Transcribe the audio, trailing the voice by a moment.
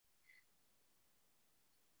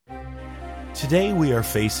Today we are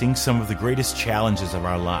facing some of the greatest challenges of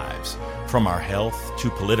our lives, from our health to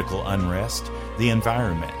political unrest, the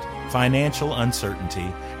environment, financial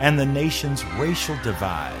uncertainty, and the nation's racial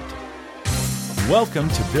divide. Welcome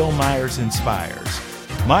to Bill Myers Inspires.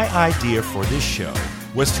 My idea for this show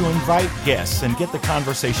was to invite guests and get the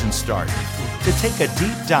conversation started, to take a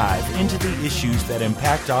deep dive into the issues that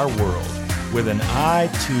impact our world with an eye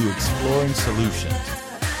to exploring solutions.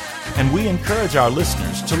 And we encourage our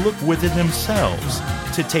listeners to look within themselves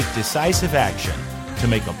to take decisive action to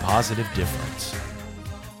make a positive difference.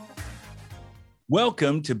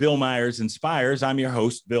 Welcome to Bill Myers Inspires. I'm your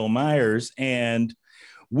host, Bill Myers, and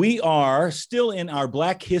we are still in our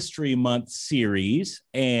Black History Month series.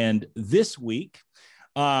 And this week,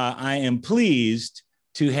 I am pleased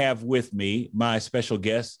to have with me my special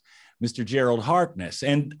guest, Mr. Gerald Harkness.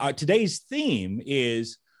 And today's theme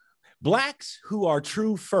is Blacks Who Are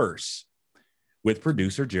True First with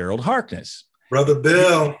producer Gerald Harkness. Brother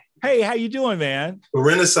Bill. Hey, how you doing, man?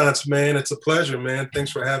 Renaissance, man. It's a pleasure, man. Thanks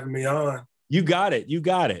for having me on. You got it. You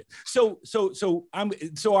got it. So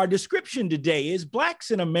our description today is Blacks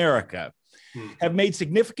in America have made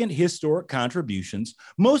significant historic contributions,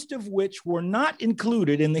 most of which were not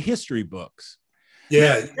included in the history books.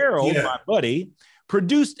 Yeah. Now, Gerald, my buddy,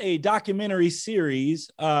 produced a documentary series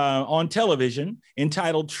on television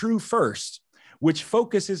entitled True First, which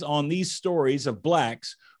focuses on these stories of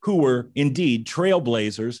Blacks who were indeed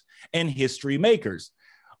trailblazers and history makers.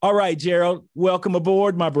 All right, Gerald, welcome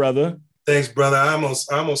aboard, my brother. Thanks, brother. I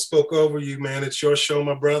almost spoke over you, man. It's your show,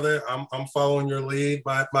 my brother. I'm following your lead.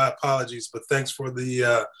 My apologies, but thanks for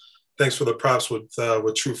the props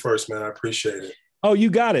with True First, man. I appreciate it. Oh,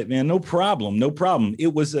 you got it, man. No problem. No problem.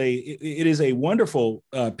 It is a wonderful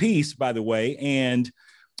piece, by the way, and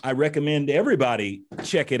I recommend everybody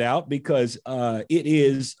check it out because it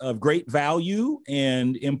is of great value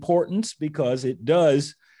and importance because it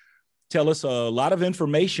does tell us a lot of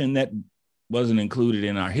information that wasn't included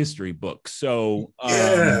in our history books. So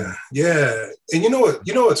yeah. And you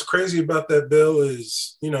know what's crazy about that, Bill,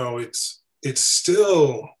 is it's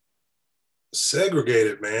still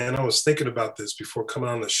segregated, man. I was thinking about this before coming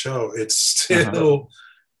on the show. It's still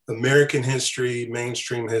American history,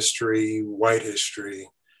 mainstream history, white history.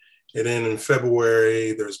 And then in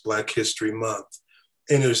February, there's Black History Month.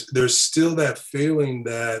 And there's still that feeling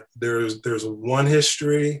that there's one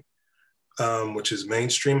history, which is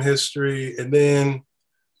mainstream history. And then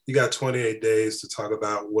you got 28 days to talk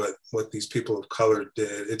about what these people of color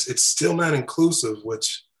did. It's still not inclusive,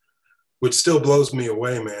 which still blows me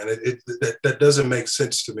away, man. That doesn't make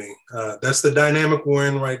sense to me. That's the dynamic we're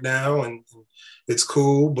in right now, and it's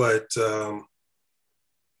cool, but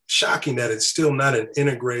shocking that it's still not an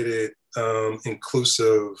integrated,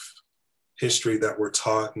 inclusive history that we're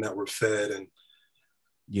taught and that we're fed, and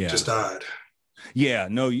just odd. Yeah,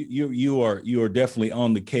 no, you are definitely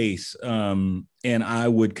on the case, and I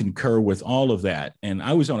would concur with all of that. And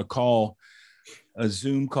I was on a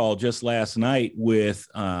Zoom call just last night with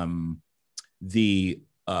the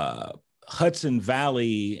Hudson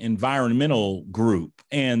Valley Environmental Group,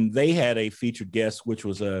 and they had a featured guest, which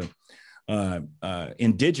was a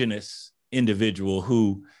indigenous individual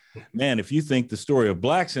who, man, if you think the story of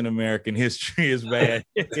Blacks in American history is bad,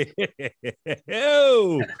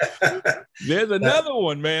 there's another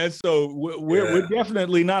one, man. So we're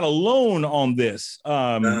definitely not alone on this.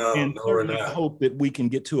 And certainly I hope that we can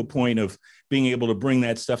get to a point of being able to bring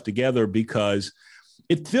that stuff together because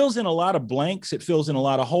it fills in a lot of blanks. It fills in a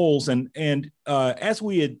lot of holes. And as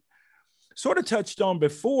we had sort of touched on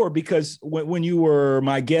before, because when you were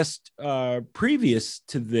my guest previous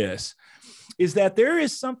to this, is that there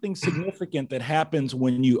is something significant that happens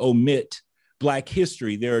when you omit Black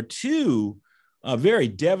history. There are two very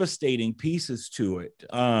devastating pieces to it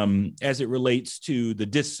as it relates to the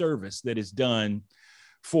disservice that is done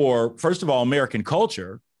for, first of all, American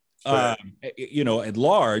culture. At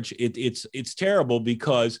large, it's terrible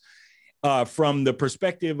because from the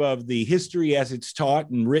perspective of the history as it's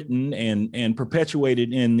taught and written and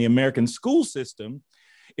perpetuated in the American school system,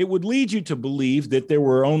 it would lead you to believe that there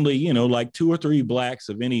were only, like 2 or 3 Blacks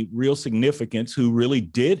of any real significance who really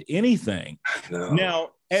did anything.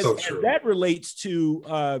 Now, as that relates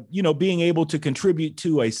to, being able to contribute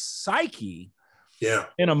to a psyche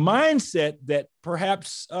and a mindset that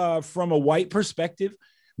perhaps from a white perspective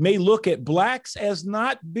may look at Blacks as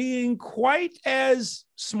not being quite as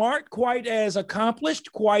smart, quite as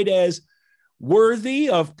accomplished, quite as worthy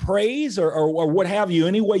of praise or what have you,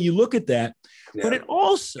 any way you look at that. Yeah. But it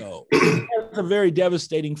also has a very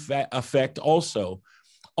devastating effect also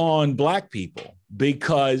on Black people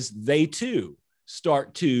because they too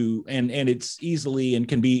start to, and it's easily and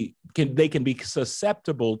they can be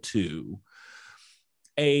susceptible to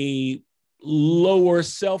a lower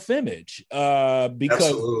self-image because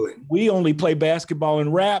Absolutely. we only play basketball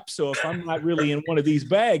and rap. So if I'm not really in one of these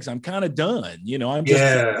bags, I'm kind of done. I'm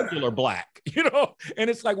just regular black, and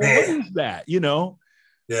it's like, well, what is that,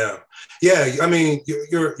 Yeah. Yeah. I mean,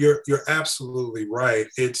 you're absolutely right.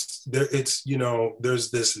 It's there. It's,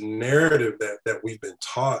 there's this narrative that we've been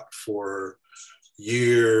taught for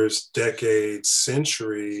years, decades,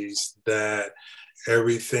 centuries, that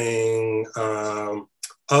everything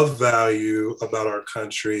of value about our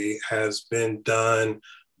country has been done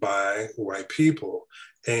by white people.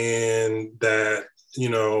 And that,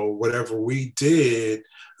 whatever we did,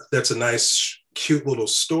 that's a nice, cute little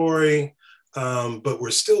story. But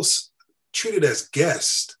we're still treated as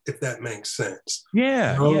guests, if that makes sense.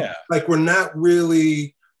 Yeah. Yeah. Like we're not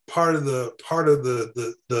really part of the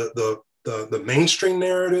mainstream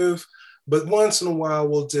narrative, but once in a while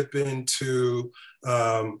we'll dip into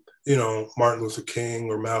Martin Luther King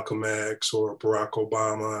or Malcolm X or Barack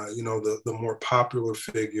Obama, the more popular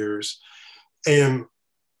figures. And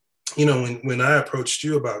when I approached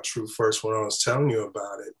you about Truth First, when I was telling you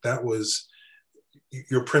about it, that was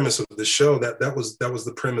your premise of the show. That was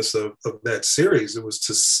the premise of that series. It was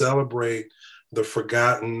to celebrate the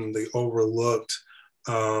forgotten, the overlooked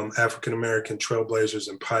African-American trailblazers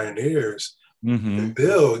and pioneers. Mm-hmm. And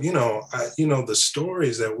Bill, the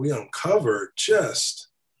stories that we uncovered just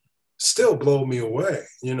still blow me away.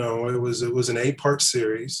 It was an 8-part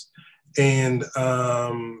series, and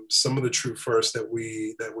some of the True First that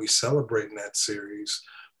we celebrate in that series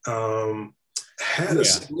had a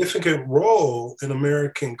significant role in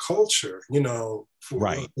American culture.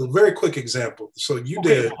 Right. A very quick example. So you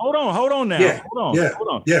did. Hold on now. Yeah. Hold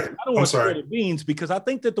on. Yeah. I don't want to spill the beans, because I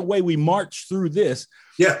think that the way we march through this,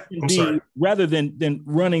 rather than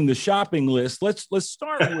running the shopping list, let's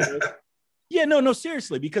start with. No,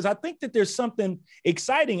 seriously, because I think that there's something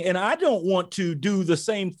exciting, and I don't want to do the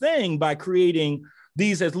same thing by creating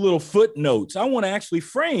these as little footnotes. I want to actually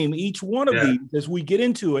frame each one of these as we get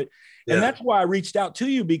into it. And that's why I reached out to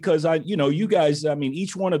you, because you guys,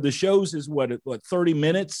 each one of the shows is what 30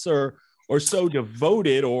 minutes or so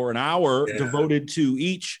devoted, or an hour devoted to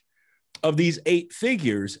each of these 8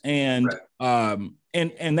 figures. And,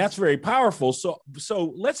 and that's very powerful.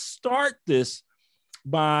 So let's start this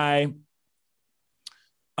by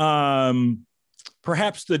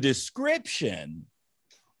perhaps the description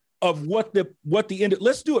of what the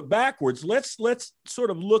let's do it backwards. Let's sort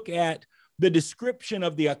of look at the description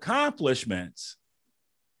of the accomplishments,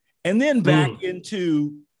 and then back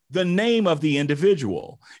into the name of the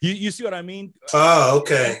individual. You see what I mean? Oh,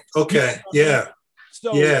 okay. Yeah.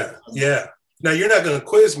 So yeah. Now you're not going to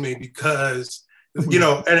quiz me, because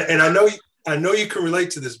and I know you can relate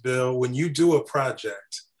to this, Bill. When you do a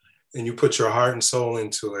project and you put your heart and soul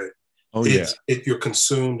into it, you're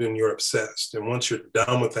consumed and you're obsessed. And once you're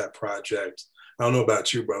done with that project, I don't know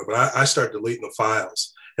about you, brother, but I start deleting the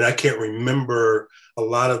files, and I can't remember a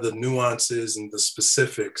lot of the nuances and the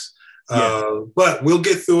specifics. But we'll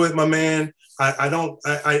get through it, my man.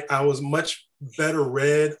 I was much better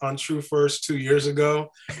read on True First 2 years ago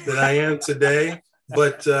than I am today.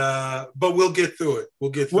 But we'll get through it.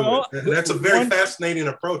 We'll get through it. That's a very fascinating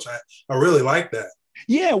approach. I really like that.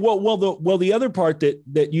 Yeah, well, the other part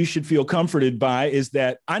that you should feel comforted by is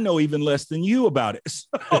that I know even less than you about it.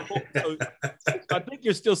 So I think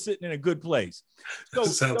you're still sitting in a good place.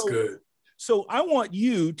 Sounds good. So I want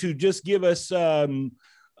you to just give us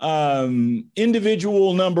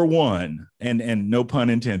individual number 1, and no pun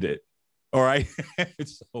intended. All right.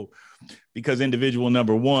 So because individual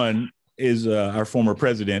number 1 is our former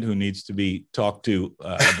president, who needs to be talked to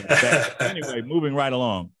about that. Anyway, moving right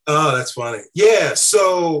along. Oh, that's funny. Yeah.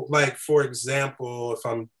 So, like, for example,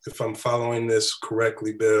 if I'm following this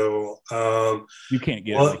correctly, Bill, you can't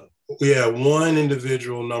get it. Yeah, one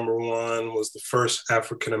individual, number 1, was the first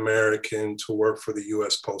African American to work for the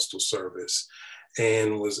U.S. Postal Service,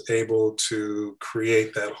 and was able to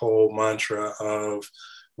create that whole mantra of,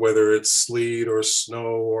 whether it's sleet or snow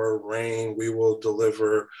or rain, we will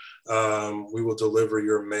deliver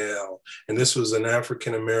your mail. And this was an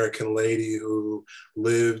African-American lady who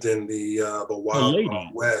lived in the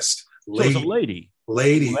Wild West. So it's a lady.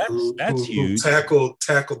 Well, that's huge. Who tackled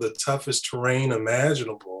the toughest terrain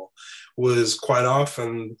imaginable, was quite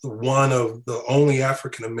often one of the only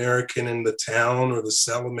African-American in the town or the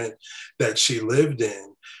settlement that she lived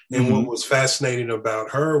in. And what was fascinating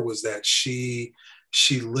about her was that she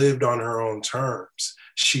lived on her own terms.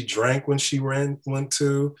 She drank when she went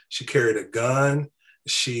to, she carried a gun,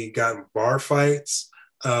 she got in bar fights.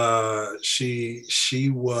 she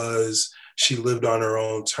lived on her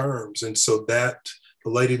own terms, and so that the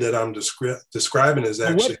lady that I'm describing is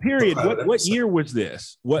actually what period? What year was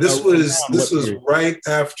this? This was right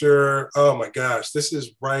after. Oh my gosh, this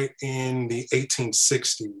is right in the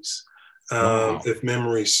 1860s, wow. If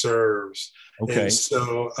memory serves. Okay. And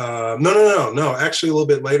so no, actually a little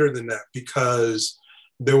bit later than that, because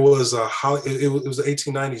there was it was the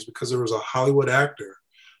 1890s, because there was a Hollywood actor,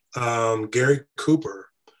 Gary Cooper,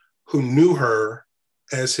 who knew her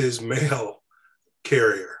as his mail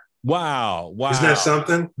carrier. Wow. Isn't that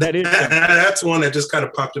something? That is something. That's one that just kind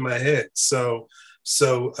of popped in my head. So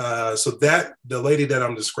that the lady that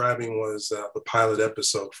I'm describing was the pilot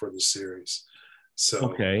episode for the series.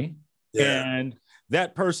 So okay. Yeah. And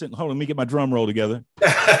that person, hold on, let me get my drum roll together.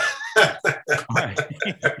 Right.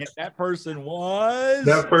 That person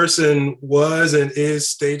was and is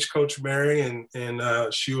Stagecoach Mary,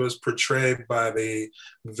 and she was portrayed by the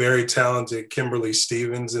very talented Kimberly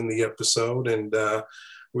Stevens in the episode, and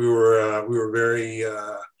we were very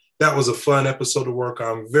that was a fun episode to work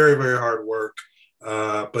on. Very, very hard work,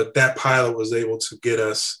 but that pilot was able to get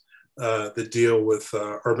us the deal with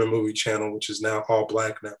Urban Movie Channel, which is now All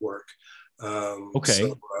Black Network.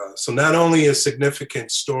 Okay. So not only a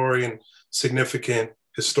significant story and significant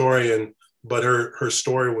historian, but her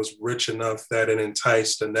story was rich enough that it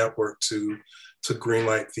enticed the network to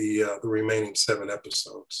greenlight the remaining 7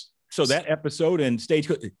 episodes. So that episode and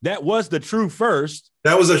Stagecoach, that was the true first.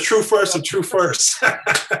 That was a true first.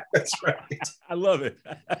 That's right. I love it.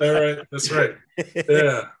 All right. That's right.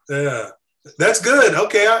 Yeah. That's good.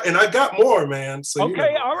 Okay. I got more, man. So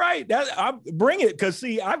okay. All right. I bring it. Cause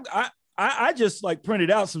see, I just like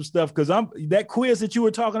printed out some stuff, because that quiz that you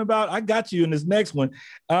were talking about. I got you in this next one.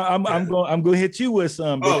 I'm going to hit you with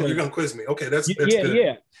some. Because, you're going to quiz me. Okay, that's good.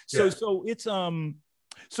 Yeah. So it's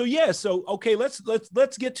So okay, let's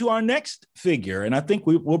get to our next figure, and I think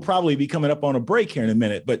we'll probably be coming up on a break here in a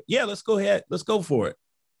minute. But yeah, let's go ahead. Let's go for it.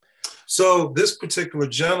 So this particular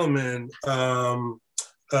gentleman grew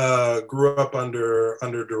up under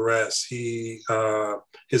duress.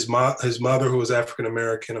 His mother, who was African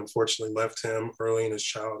American, unfortunately left him early in his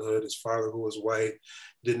childhood. His father, who was white,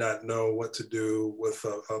 did not know what to do with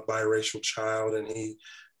a biracial child, and he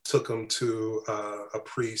took him to a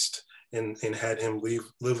priest and had him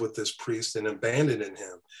live with this priest and abandoned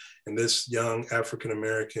him. And this young African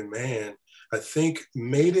American man, I think,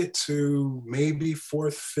 made it to maybe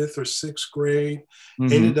 4th, 5th, or 6th grade,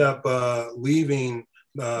 ended up leaving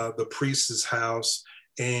the priest's house,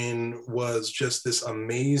 and was just this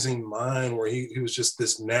amazing mind where he was just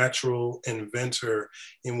this natural inventor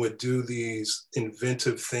and would do these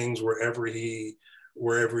inventive things wherever he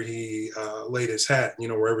laid his hat,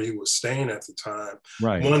 wherever he was staying at the time.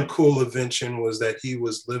 Right. One cool invention was that he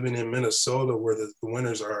was living in Minnesota, where the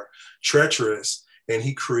winters are treacherous, and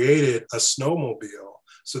he created a snowmobile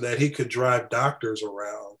so that he could drive doctors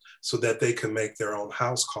around so that they could make their own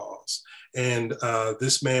house calls. And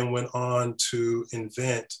this man went on to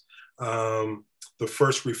invent the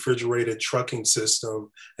first refrigerated trucking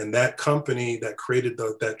system. And that company that created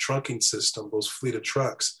that trucking system, those fleet of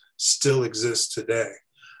trucks, still exists today.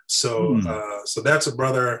 So that's a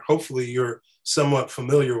brother hopefully you're somewhat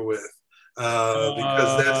familiar with,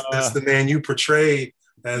 because that's the man you portrayed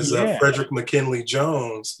as Frederick McKinley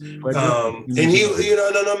Jones. And he,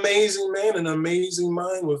 an amazing man, an amazing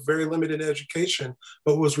mind with very limited education,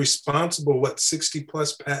 but was responsible, 60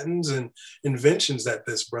 plus patents and inventions that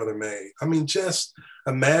this brother made. I mean, just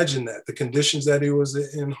imagine that, the conditions that he was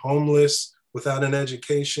in, homeless, without an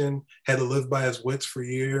education, had to live by his wits for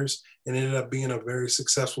years, and ended up being a very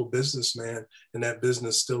successful businessman. And that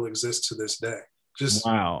business still exists to this day. Just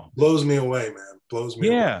blows me away, man. Blows me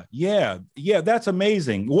away. Yeah. That's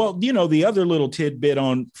amazing. Well, the other little tidbit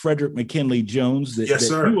on Frederick McKinley Jones that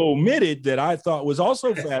you omitted that I thought was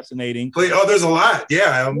also fascinating. Oh, there's a lot. Yeah,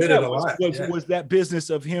 I omitted a lot. Was that business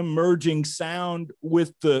of him merging sound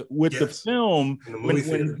with the film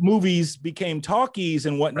when movies became talkies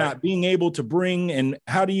and whatnot, being able to bring, and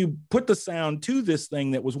how do you put the sound to this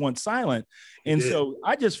thing that was once silent? And so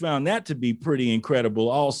I just found that to be pretty incredible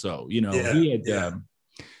also. He had,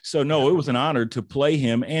 it was an honor to play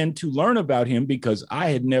him and to learn about him, because I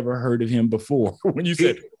had never heard of him before. When you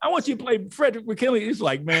said, I want you to play Frederick McKinley, it's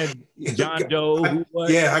like, man, John Doe.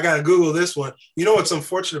 I got to Google this one. What's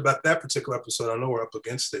unfortunate about that particular episode? I know we're up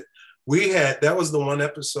against it. That was the one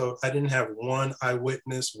episode I didn't have one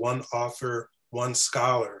eyewitness, one author, one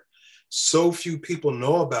scholar. So few people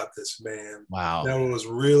know about this man. Wow. That was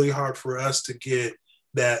really hard for us to get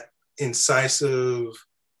that insightful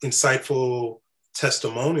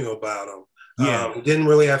testimonial about him. Yeah. He didn't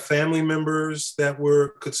really have family members that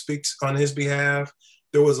could speak on his behalf.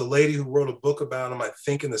 There was a lady who wrote a book about him, I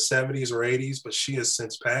think in the 70s or 80s, but she has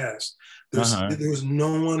since passed. There was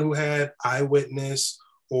no one who had eyewitness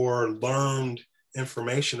or learned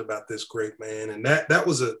information about this great man. And that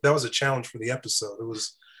was a challenge for the episode. It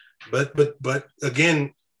was, but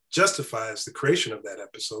again, justifies the creation of that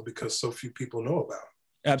episode because so few people know about it.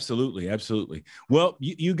 Absolutely. Absolutely. Well,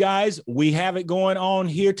 you guys, we have it going on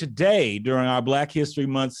here today during our Black History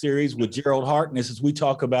Month series with Gerald Harkness as we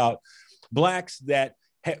talk about Blacks that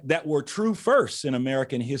were true firsts in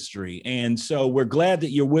American history. And so we're glad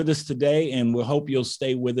that you're with us today, and we'll hope you'll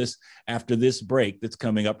stay with us after this break that's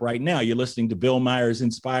coming up right now. You're listening to Bill Myers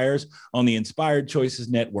Inspires on the Inspired Choices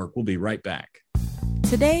Network. We'll be right back.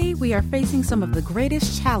 Today, we are facing some of the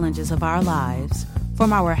greatest challenges of our lives,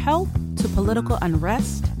 from our health to political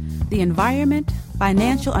unrest, the environment,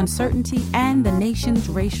 financial uncertainty, and the nation's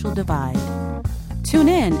racial divide. Tune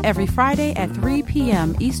in every Friday at 3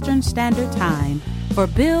 p.m. Eastern Standard Time for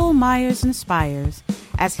Bill Myers Inspires,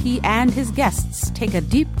 as he and his guests take a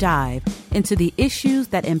deep dive into the issues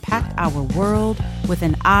that impact our world with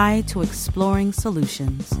an eye to exploring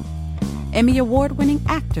solutions. Emmy Award-winning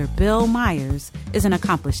actor Bill Myers is an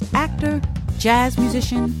accomplished actor, jazz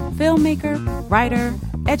musician, filmmaker, writer,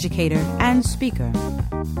 educator, and speaker.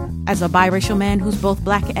 As a biracial man who's both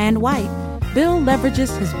black and white, Bill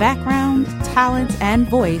leverages his background, talent, and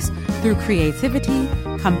voice through creativity,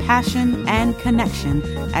 compassion, and connection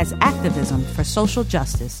as activism for social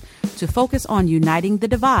justice to focus on uniting the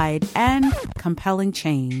divide and compelling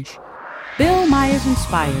change. Bill Myers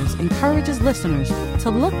Inspires encourages listeners to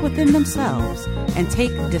look within themselves and take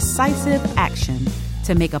decisive action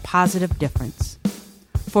to make a positive difference.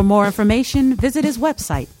 For more information, visit his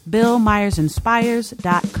website,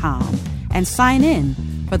 BillMyersInspires.com, and sign in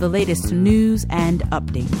for the latest news and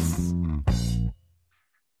updates.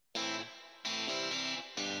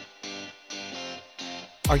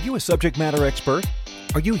 Are you a subject matter expert?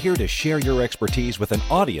 Are you here to share your expertise with an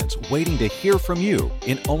audience waiting to hear from you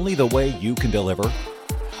in only the way you can deliver?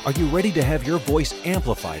 Are you ready to have your voice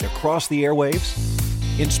amplified across the airwaves?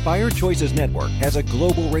 Inspired Choices Network has a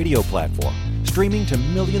global radio platform streaming to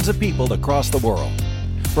millions of people across the world.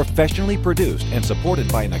 Professionally produced and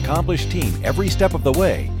supported by an accomplished team every step of the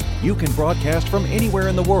way, you can broadcast from anywhere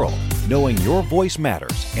in the world, knowing your voice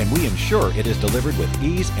matters, and we ensure it is delivered with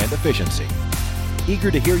ease and efficiency.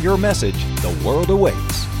 Eager to hear your message, the world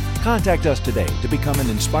awaits. Contact us today to become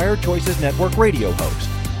an Inspired Choices Network radio host.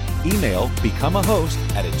 Email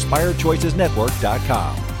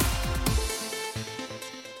becomeahost@inspiredchoicesnetwork.com.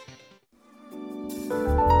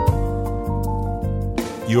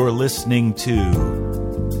 You're listening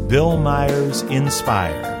to Bill Myers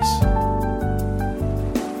Inspires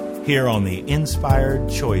here on the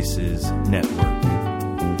Inspired Choices Network.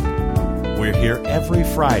 We're here every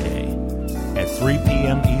Friday at 3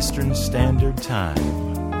 p.m. Eastern Standard Time.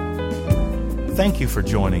 Thank you for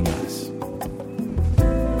joining us.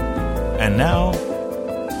 And now,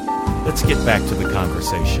 let's get back to the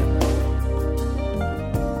conversation.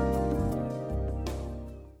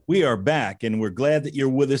 We are back, and we're glad that you're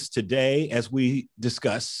with us today as we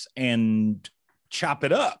discuss and chop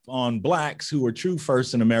it up on Blacks who were true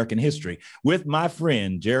firsts in American history with my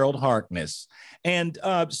friend, Gerald Harkness. And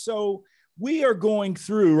so we are going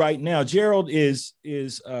through right now. Gerald is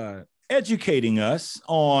educating us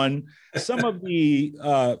on some of the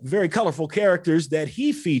very colorful characters that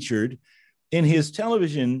he featured in his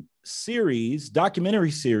television series,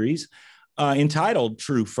 documentary series, entitled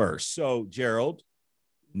True First. So, Gerald,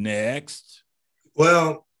 next.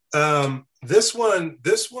 Well, this one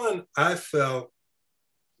I felt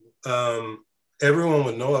everyone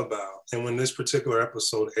would know about. And when this particular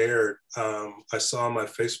episode aired, I saw on my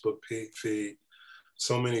Facebook feed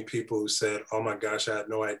so many people who said, "Oh my gosh, I had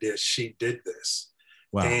no idea she did this."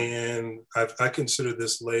 Wow. And I consider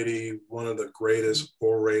this lady one of the greatest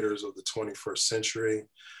orators of the 21st century.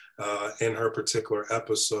 In her particular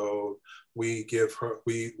episode, we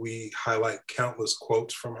highlight countless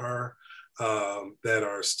quotes from her that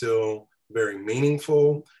are still very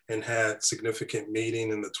meaningful and had significant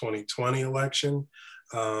meaning in the 2020 election.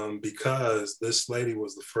 Because this lady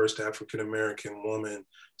was the first African-American woman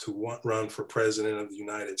to run for president of the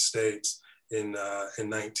United States in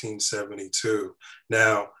 1972.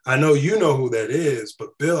 Now, I know you know who that is,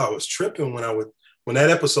 but Bill, I was tripping when that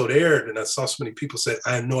episode aired and I saw so many people say,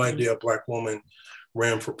 "I had no idea a Black woman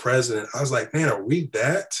ran for president." I was like, man, are we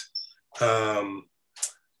that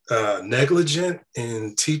negligent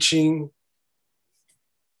in teaching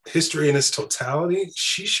history in its totality?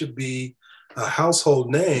 She should be a household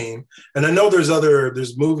name. And I know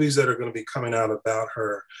there's movies that are going to be coming out about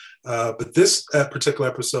her. But this particular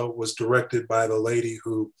episode was directed by the lady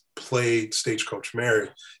who played Stagecoach Mary.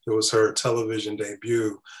 It was her television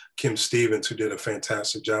debut, Kim Stevens, who did a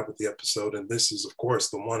fantastic job with the episode. And this is, of course,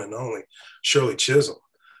 the one and only Shirley Chisholm.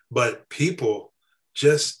 But people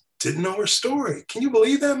just didn't know her story. Can you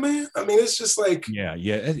believe that, man? I mean, it's just like,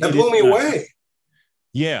 that blew me away.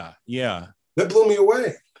 Yeah. That blew me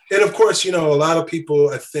away. And of course, a lot of people,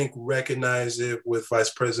 I think, recognize it with Vice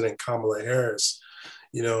President Kamala Harris.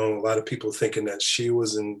 A lot of people thinking that she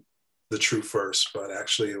was in the true first, but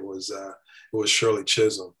actually it was Shirley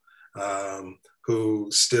Chisholm, who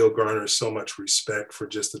still garners so much respect for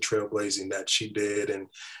just the trailblazing that she did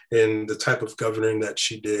and the type of governing that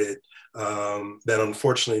she did, that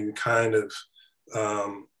unfortunately kind of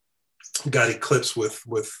got eclipsed with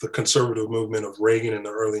the conservative movement of Reagan in the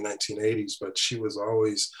early 1980s. But she was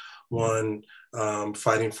always one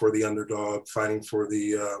fighting for the underdog, fighting for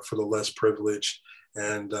the less privileged.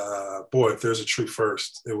 And boy, if there's a true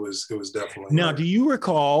first, it was definitely. Now, do you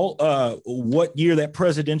recall what year that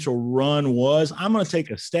presidential run was? I'm going to take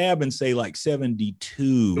a stab and say like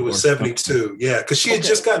 72. It was 72, yeah, because she had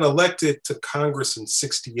just gotten elected to Congress in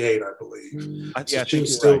 68, I believe. So she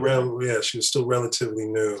was still she was still relatively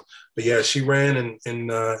new. But yeah, she ran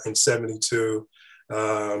in 72.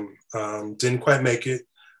 Didn't quite make it,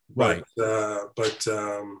 right? But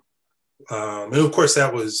and of course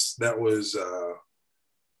that was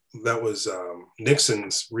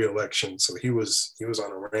Nixon's reelection. So he was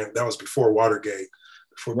on a rant. That was before Watergate,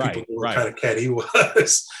 before people knew what kind of cat he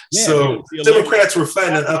was. Yeah, so Democrats were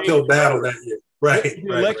fighting an uphill battle that year. Right.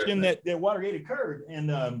 The election that Watergate occurred.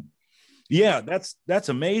 And that's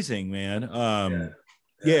amazing, man.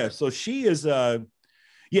 So she is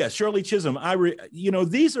Shirley Chisholm.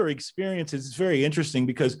 These are experiences. It's very interesting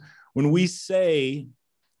because when we say,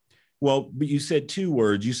 well, but you said two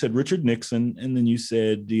words. You said Richard Nixon, and then you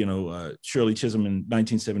said, Shirley Chisholm in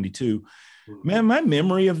 1972. Mm-hmm. Man, my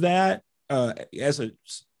memory of that as a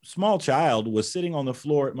small child was sitting on the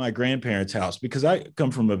floor at my grandparents' house because I come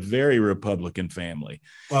from a very Republican family.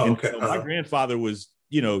 Oh, okay. So my grandfather was,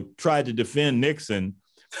 tried to defend Nixon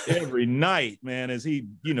every night, man, as he,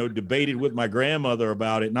 debated with my grandmother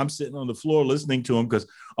about it. And I'm sitting on the floor listening to him because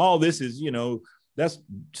all this is, that's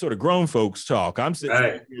sort of grown folks talk. I'm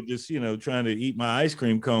sitting here just, trying to eat my ice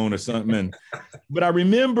cream cone or something. But I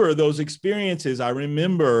remember those experiences. I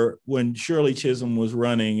remember when Shirley Chisholm was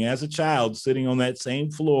running as a child, sitting on that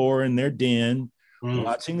same floor in their den,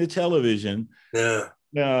 watching the television. Yeah.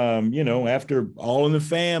 After All in the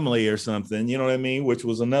Family or something, you know what I mean? Which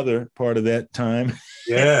was another part of that time.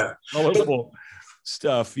 Yeah. Colorful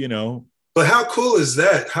stuff, But how cool is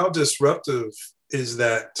that? How disruptive is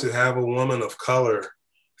that to have a woman of color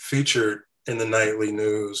featured in the nightly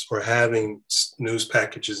news or having news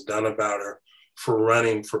packages done about her for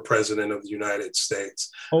running for president of the United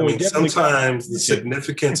States? I mean, sometimes the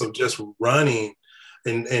significance of just running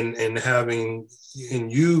and having,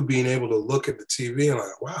 and you being able to look at the TV and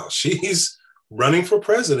like, wow, she's running for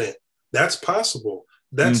president. That's possible.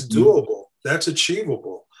 That's doable. That's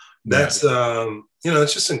achievable. That's,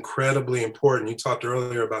 it's just incredibly important. You talked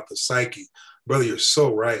earlier about the psyche. Brother, you're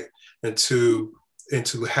so right. And to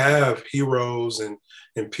have heroes and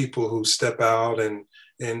people who step out and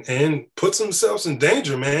put themselves in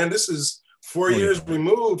danger, man. This is 4 years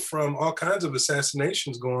removed from all kinds of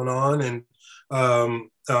assassinations going on. And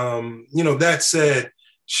that said,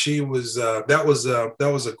 she was that was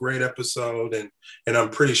a great episode, and I'm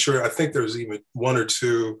pretty sure, I think there's even one or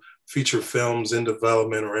two feature films in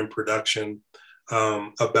development or in production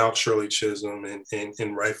about Shirley Chisholm,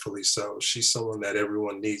 and rightfully so. She's someone that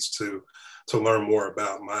everyone needs to learn more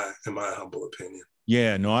about, in my humble opinion.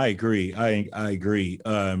 Yeah, no, I agree. I agree.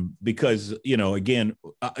 Because, again,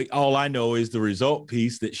 all I know is the result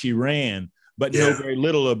piece that she ran, but know very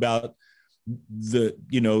little about the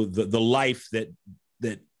life that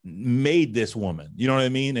made this woman, you know what I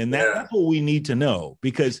mean? And that's what we need to know,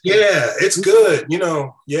 because it's good.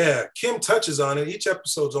 Kim touches on it. Each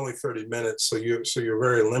episode's only 30 minutes. So you're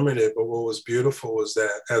very limited. But what was beautiful was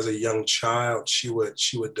that as a young child, she would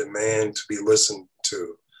demand to be listened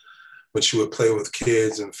to. When she would play with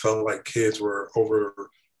kids and felt like kids were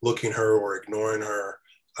overlooking her or ignoring her,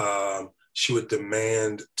 she would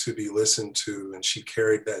demand to be listened to. And she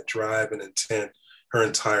carried that drive and intent her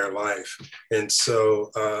entire life. And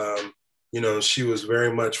so, she was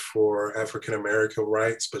very much for African-American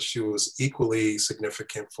rights, but she was equally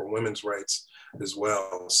significant for women's rights as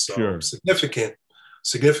well. So significant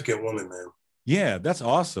woman, man. Yeah, that's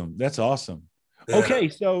awesome. That's awesome. Yeah. Okay,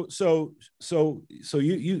 so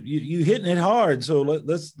you hitting it hard. So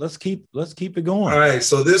let's keep it going. All right,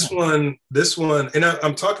 so this one, and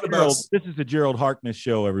I'm talking about. This is the Gerald Harkness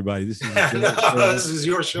show, everybody. This is this is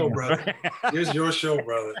your show, brother. Here's your show,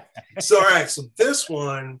 brother. So all right, so this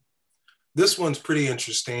one's pretty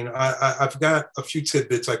interesting. I've got a few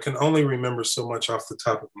tidbits. I can only remember so much off the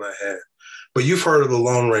top of my head, but you've heard of the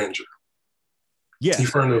Lone Ranger. Yeah,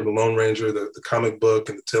 you've heard of the Lone Ranger, the comic book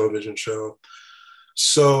and the television show.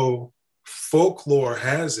 So folklore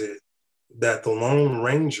has it that the Lone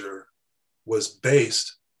Ranger was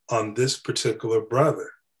based on this particular brother.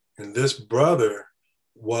 And this brother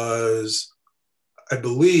was, I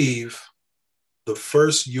believe, the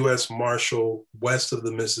first U.S. Marshal west of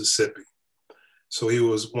the Mississippi. So he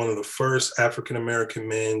was one of the first African-American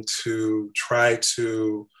men to try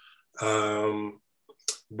to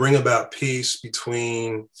bring about peace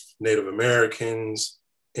between Native Americans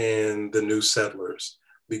and the new settlers,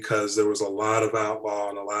 because there was a lot of outlaw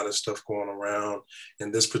and a lot of stuff going around.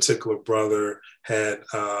 And this particular brother had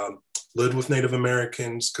lived with Native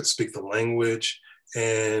Americans, could speak the language,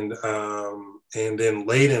 and then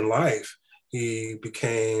late in life, he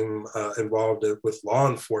became involved with law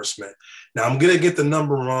enforcement. Now, I'm going to get the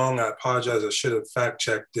number wrong. I apologize. I should have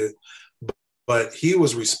fact-checked it. But he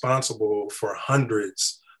was responsible for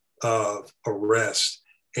hundreds of arrests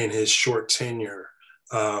in his short tenure.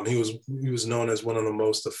 He was known as one of the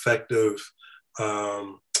most effective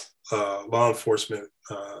law enforcement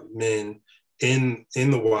men in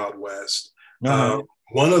the Wild West. Uh-huh.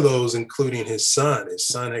 One of those, including his son. His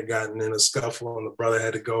son had gotten in a scuffle, and the brother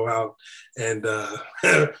had to go out and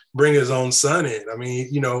bring his own son in. I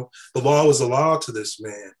mean, the law was the law to this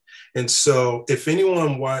man. And so, if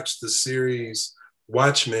anyone watched the series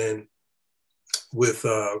Watchmen with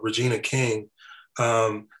Regina King,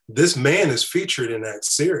 this man is featured in that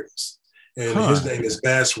series, and his name is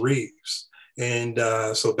Bass Reeves. And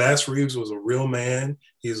so Bass Reeves was a real man.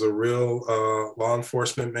 He's a real law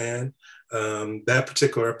enforcement man. That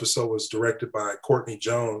particular episode was directed by Courtney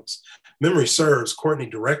Jones. Memory serves, Courtney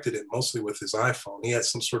directed it mostly with his iPhone. He had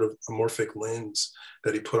some sort of amorphic lens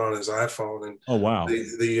that he put on his iPhone. And oh, wow.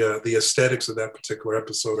 The aesthetics of that particular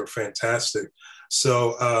episode are fantastic.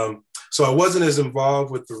 So I wasn't as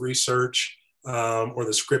involved with the research or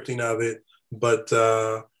the scripting of it, but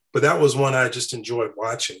that was one I just enjoyed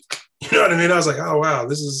watching. You know what I mean? I was like, oh wow,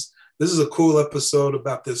 this is a cool episode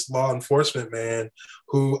about this law enforcement man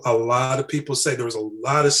who a lot of people say there was a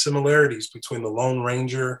lot of similarities between the Lone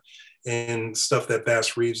Ranger and stuff that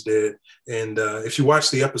Bass Reeves did. And if you watch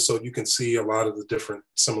the episode, you can see a lot of the different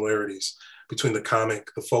similarities between the comic,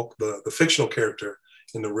 the fictional character,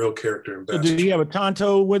 and the real character in Bass. So did he have a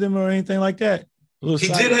Tonto with him or anything like that? He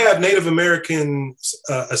did have Native Americans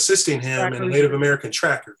assisting him and Native American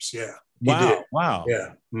trackers. Yeah. He did. Wow. Yeah.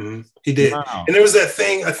 Mm-hmm. He did. Wow. And there was that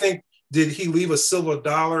thing, I think, did he leave a silver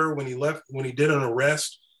dollar when he did an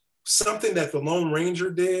arrest? Something that the Lone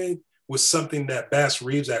Ranger did was something that Bass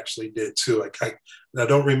Reeves actually did too. I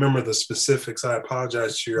don't remember the specifics. I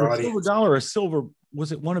apologize to your audience. Silver dollar or silver,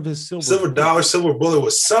 was it one of his silver? Silver dollar, silver bullet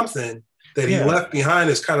was something that he left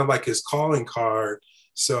behind as kind of like his calling card.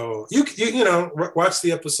 So you watch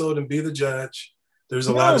the episode and be the judge. There's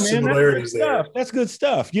a lot of similarities there. That's good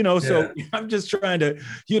stuff. So I'm just trying to,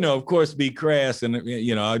 of course, be crass, and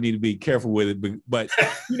I need to be careful with it. But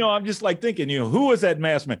I'm just like thinking, who was that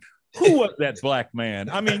masked man? Who was that black man?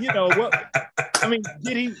 I mean, what? I mean,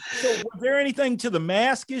 did he? So was there anything to the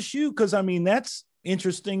mask issue? Because I mean, that's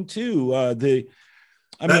interesting too.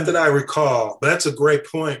 Not that I recall. That's a great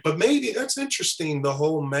point. But maybe that's interesting. The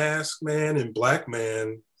whole masked man and black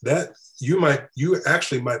man. That you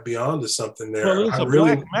actually might be onto something there. Well, it's a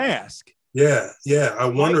black mask. Yeah. I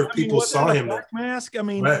wonder if people saw him. Black mask. I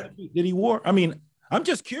mean, right. Did he wear? I mean, I'm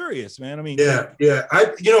just curious, man. I mean, yeah.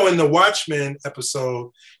 In the Watchmen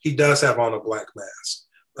episode, he does have on a black mask.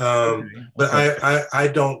 But I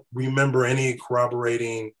don't remember any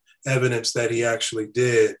corroborating evidence that he actually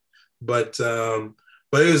did. But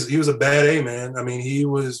he was a bad A man. I mean, he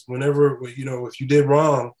was, whenever if you did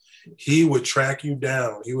wrong, he would track you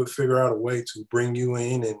down. He would figure out a way to bring you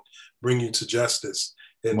in and bring you to justice.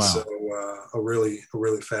 And wow. So a really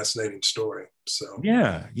fascinating story. So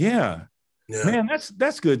yeah. Man,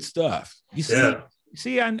 that's good stuff. You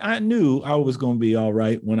see, I knew I was going to be all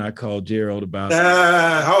right when I called Gerald about.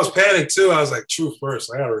 I was panicked too. I was like, truth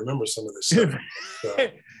first. I got to remember some of this stuff. So,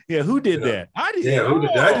 yeah, who did that? I did. Yeah, who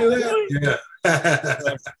did I do that? Really? Yeah.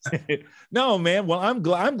 No, man. Well, I'm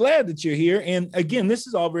glad that you're here. And again, this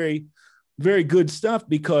is all very, very good stuff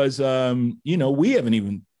because we haven't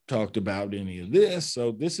even talked about any of this.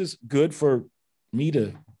 So this is good for me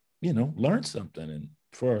to learn something. And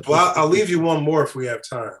I'll leave you one more if we have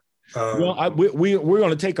time. We're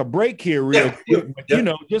going to take a break here real quick. But,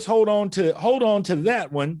 just hold on to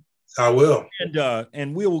that one. I will.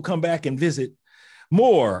 And we will come back and visit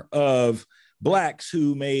more of Blacks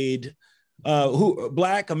who made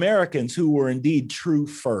Black Americans who were indeed true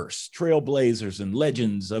first, trailblazers and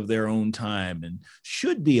legends of their own time, and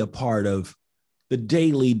should be a part of the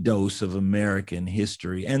daily dose of American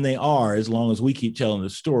history. And they are, as long as we keep telling the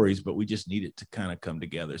stories, but we just need it to kind of come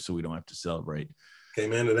together so we don't have to celebrate.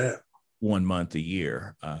 Amen to that. 1 month a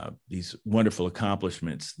year, these wonderful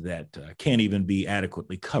accomplishments that can't even be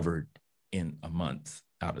adequately covered in a month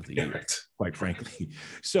out of the year, quite frankly.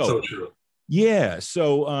 So true. Yeah.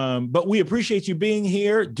 So, but we appreciate you being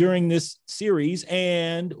here during this series,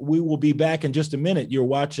 and we will be back in just a minute. You're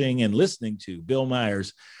watching and listening to Bill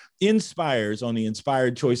Myers Inspires on the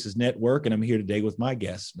Inspired Choices Network, and I'm here today with my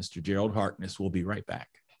guest, Mr. Gerald Harkness. We'll be right back.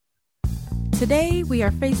 Today, we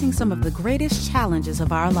are facing some of the greatest challenges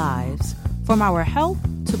of our lives, from our health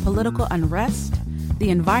to political unrest,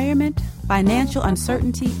 the environment, financial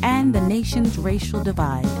uncertainty, and the nation's racial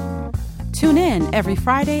divide. Tune in every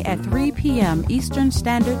Friday at 3 p.m. Eastern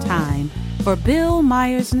Standard Time for Bill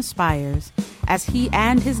Myers Inspires, as he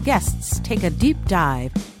and his guests take a deep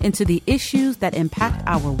dive into the issues that impact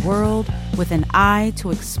our world with an eye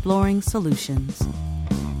to exploring solutions.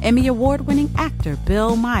 Emmy Award-winning actor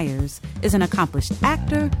Bill Myers is an accomplished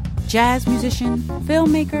actor, jazz musician,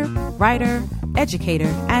 filmmaker, writer,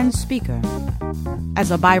 educator, and speaker. As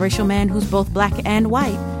a biracial man who's both Black and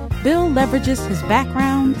white, Bill leverages his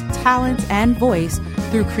background, talent, and voice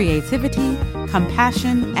through creativity,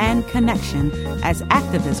 compassion, and connection as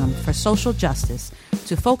activism for social justice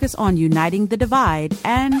to focus on uniting the divide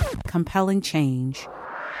and compelling change.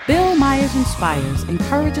 Bill Myers Inspires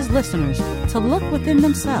encourages listeners to look within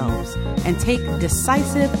themselves and take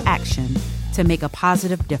decisive action to make a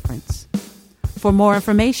positive difference. For more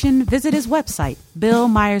information, visit his website,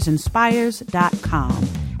 BillMyersInspires.com,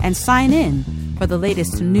 and sign in for the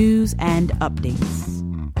latest news and updates.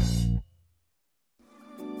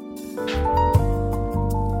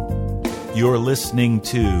 You're listening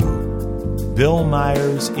to Bill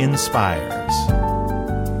Myers Inspires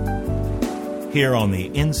here on the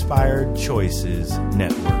Inspired Choices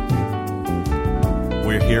Network.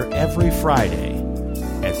 We're here every Friday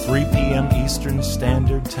at 3 p.m. Eastern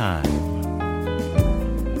Standard Time.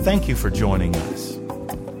 Thank you for joining us.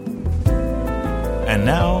 And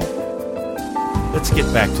now, let's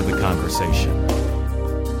get back to the conversation.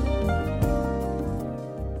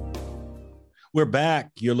 We're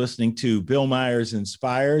back. You're listening to Bill Myers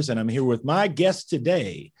Inspires, and I'm here with my guest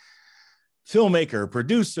today, filmmaker,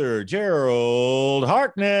 producer, Gerald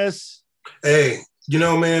Harkness. Hey,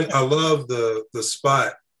 man, I love the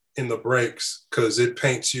spot in the breaks because it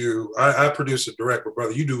paints you. I produce and direct, but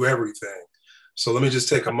brother, you do everything. So let me just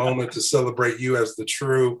take a moment to celebrate you as the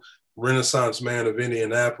true Renaissance man of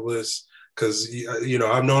Indianapolis, because,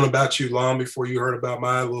 I've known about you long before you heard about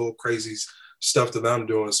my little crazy stuff that I'm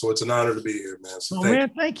doing. So it's an honor to be here, man. So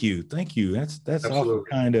thank you. That's awful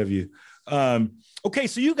kind of you. Okay,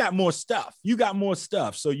 so you got more stuff.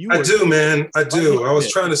 So I do, man. I do. I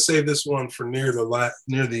was trying to save this one for near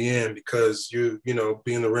the end because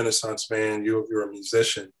being the Renaissance man, you're a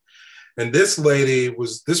musician. And this lady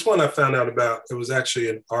this one I found out about. It was actually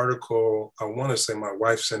an article. I want to say my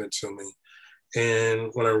wife sent it to me.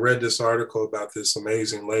 And when I read this article about this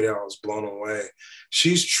amazing lady, I was blown away.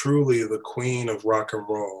 She's truly the queen of rock and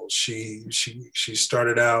roll. She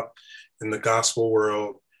started out in the gospel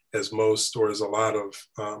world as a lot of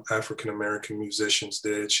African-American musicians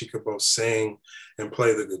did. She could both sing and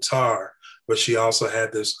play the guitar, but she also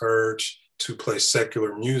had this urge to play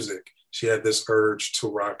secular music. She had this urge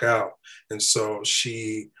to rock out. And so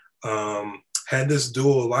she had this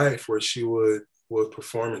dual life where she would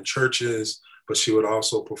perform in churches, but she would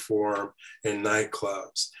also perform in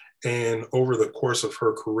nightclubs. And over the course of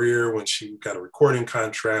her career, when she got a recording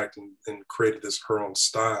contract and created her own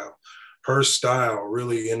style, her style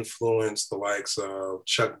really influenced the likes of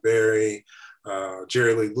Chuck Berry,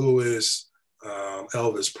 Jerry Lee Lewis,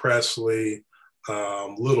 Elvis Presley,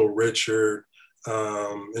 Little Richard,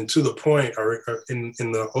 and to the point, in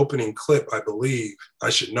the opening clip, I believe,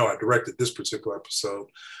 I should know, I directed this particular episode,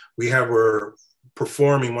 we have her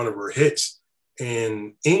performing one of her hits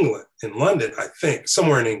in England, in London, I think,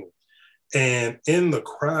 somewhere in England. And in the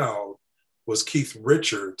crowd was Keith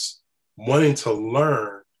Richards wanting to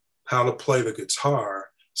learn how to play the guitar.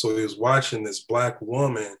 So he was watching this Black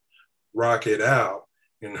woman rock it out.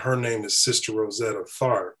 And her name is Sister Rosetta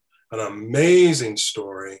Tharpe, an amazing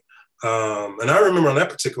story. And I remember on that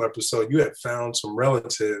particular episode, you had found some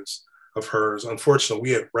relatives of hers. Unfortunately,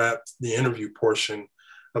 we had wrapped the interview portion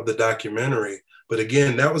of the documentary. But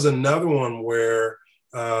again, that was another one where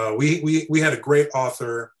we had a great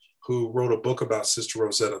author who wrote a book about Sister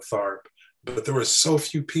Rosetta Tharpe, but there were so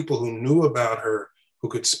few people who knew about her, who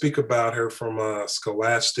could speak about her from a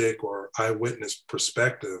scholastic or eyewitness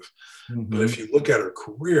perspective. Mm-hmm. But if you look at her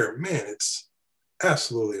career, man, it's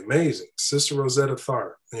absolutely amazing. Sister Rosetta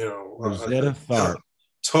Tharpe, Rosetta Tharpe.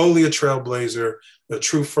 Totally a trailblazer, a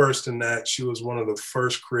true first in that she was one of the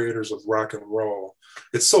first creators of rock and roll.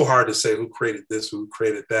 It's so hard to say who created this, who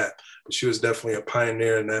created that, but she was definitely a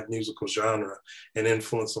pioneer in that musical genre and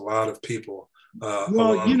influenced a lot of people.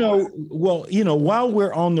 While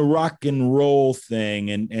we're on the rock and roll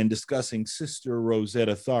thing and discussing Sister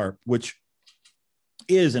Rosetta Tharpe, which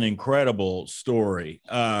is an incredible story,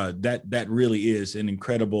 that really is an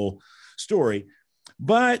incredible story,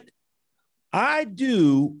 but I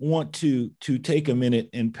do want to take a minute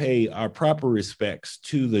and pay our proper respects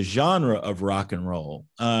to the genre of rock and roll,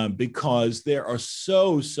 because there are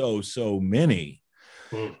so many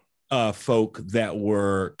folk that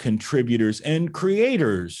were contributors and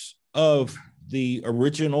creators of the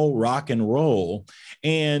original rock and roll,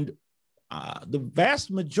 and the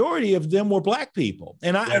vast majority of them were Black people.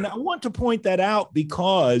 And I want to point that out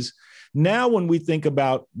because now when we think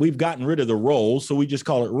about, we've gotten rid of the roll, so we just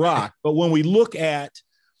call it rock. But when we look at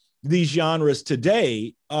these genres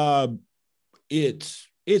today,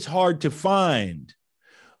 it's hard to find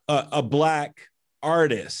a Black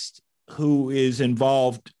artist who is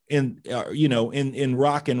involved in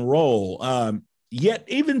rock and roll. Yet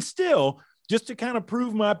even still, just to kind of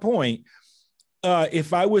prove my point,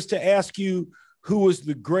 if I was to ask you who was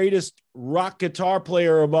the greatest rock guitar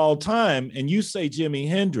player of all time, and you say Jimi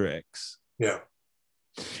Hendrix, this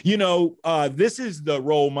is the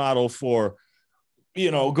role model for,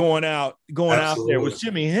 going out there with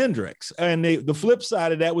Jimi Hendrix. And the flip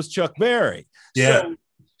side of that was Chuck Berry. So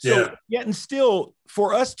yet and still,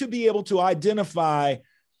 for us to be able to identify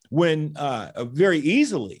when very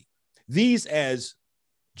easily these as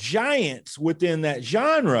giants within that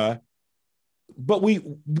genre, but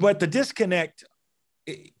the disconnect.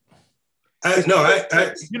 You know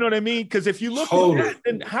what I mean? Because if you look at that,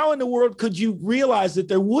 then how in the world could you realize that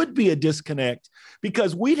there would be a disconnect?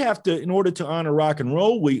 Because we'd have to, in order to honor rock and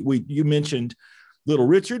roll, you mentioned Little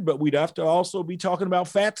Richard, but we'd have to also be talking about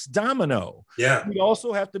Fats Domino. Yeah. We'd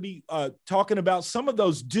also have to be talking about some of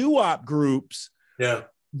those doo-wop groups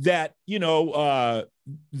that,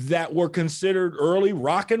 that were considered early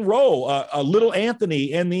rock and roll, Little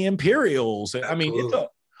Anthony and the Imperials. I mean, it's a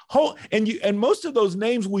whole, and most of those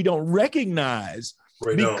names we don't recognize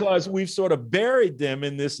because we've sort of buried them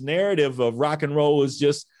in this narrative of rock and roll is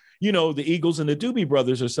just, the Eagles and the Doobie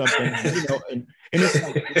Brothers or something, and it's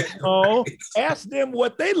like, ask them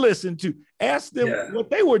what they listened to. Ask them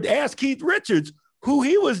what they were. Ask Keith Richards who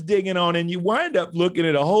he was digging on, and you wind up looking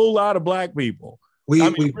at a whole lot of Black people.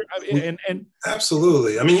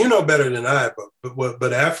 Absolutely. I mean, you know better than I,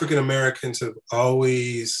 but African Americans have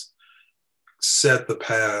always set the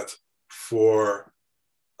path for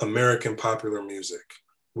American popular music.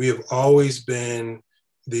 We have always been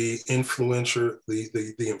the influencers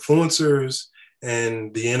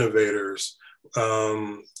and the innovators,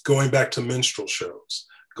 going back to minstrel shows,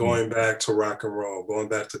 going back to rock and roll, going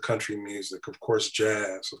back to country music, of course,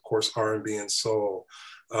 jazz, of course, R&B and soul,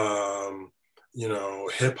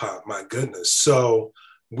 hip hop, my goodness. So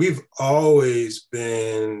we've always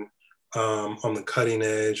been on the cutting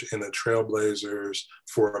edge and the trailblazers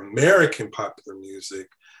for American popular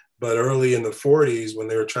music. But early in the 40s, when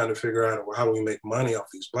they were trying to figure out, well, how do we make money off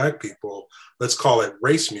these Black people? Let's call it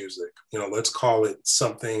race music. Let's call it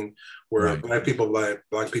something where Black people like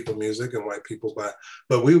Black people music and white people buy.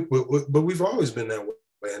 But we've always been that way.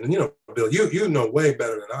 And Bill, you know way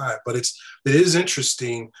better than I. But it is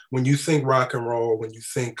interesting when you think rock and roll, when you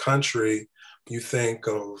think country, you think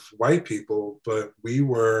of white people. But we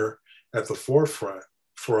were at the forefront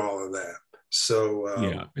for all of that.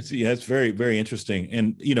 So it's very, very interesting.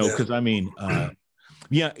 And because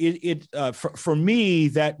for me,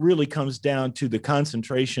 that really comes down to the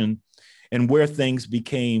concentration and where things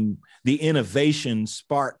became, the innovation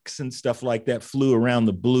sparks and stuff like that flew around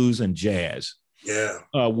the blues and jazz.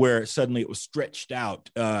 Where suddenly it was stretched out,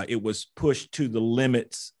 it was pushed to the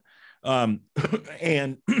limits, and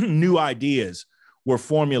new ideas were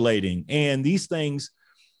formulating, and these things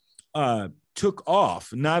took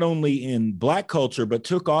off not only in Black culture, but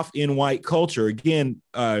took off in white culture. Again,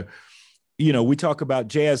 we talk about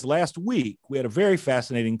jazz. Last week, we had a very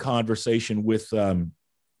fascinating conversation with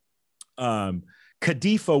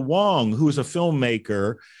Kadifa Wong, who's a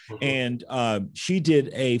filmmaker, and she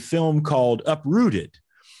did a film called Uprooted.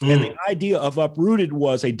 And the idea of Uprooted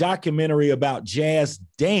was a documentary about jazz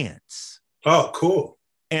dance. Oh, cool.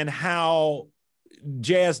 And how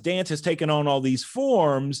jazz dance has taken on all these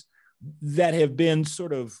forms that have been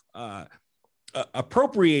sort of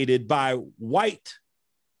appropriated by white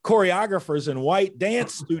choreographers and white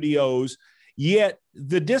dance studios. Yet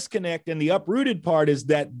the disconnect and the uprooted part is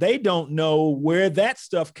that they don't know where that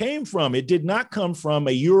stuff came from. It did not come from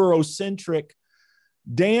a Eurocentric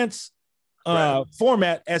dance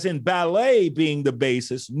format, as in ballet being the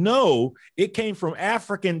basis. No, it came from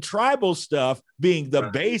African tribal stuff being the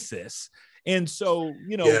basis. And so,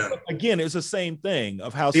 again, it's the same thing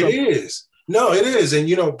of how it is. No, it is. And,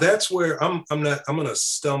 that's where I'm going to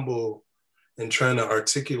stumble in trying to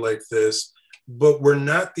articulate this, but we're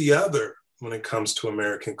not the other when it comes to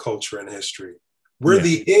American culture and history. We're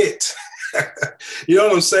the it. You know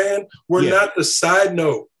what I'm saying? We're not the side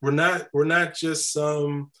note. We're not just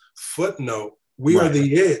some footnote. We are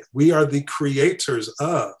the it. We are the creators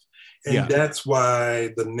of. And that's why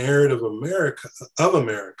the narrative of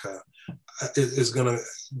America is going to,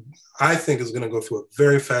 I think, is going to go through a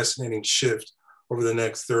very fascinating shift over the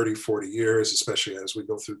next 30, 40 years, especially as we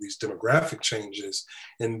go through these demographic changes,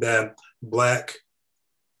 and that Black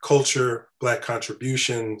culture, Black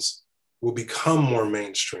contributions will become more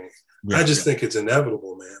mainstream. I just think it's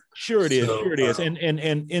inevitable, man. Sure it is. Sure it is. And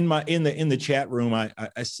in the chat room,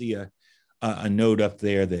 I see a note up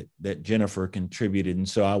there that Jennifer contributed, and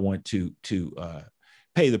so I want to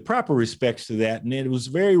pay the proper respects to that. And it was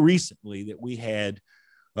very recently that we had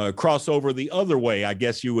crossover the other way, I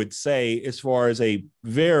guess you would say, as far as a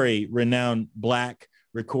very renowned Black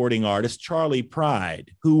recording artist, Charley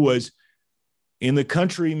Pride, who was in the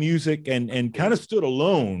country music and kind of stood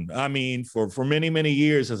alone. I mean, for many, many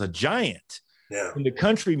years as a giant in the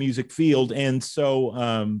country music field. And so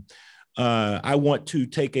I want to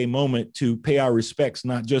take a moment to pay our respects,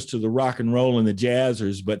 not just to the rock and roll and the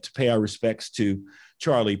jazzers, but to pay our respects to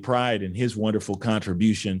Charley Pride and his wonderful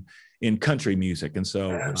contribution in country music. And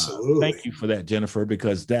so thank you for that, Jennifer,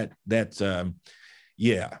 because that's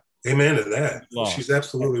amen to that. She's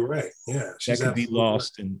absolutely right. Yeah. That could be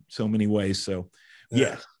lost in so many ways. So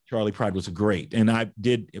Charley Pride was great. And I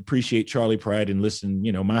did appreciate Charley Pride and listen,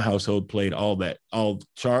 my household played all that.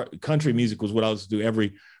 Country music was what I was to do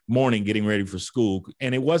every morning getting ready for school.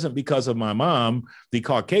 And it wasn't because of my mom, the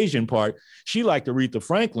Caucasian part. She liked Aretha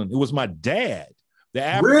Franklin. It was my dad, the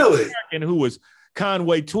African-American who was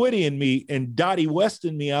Conway Twitty and me and Dottie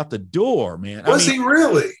Weston me out the door, man. Was he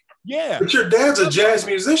really? Yeah. But your dad's a jazz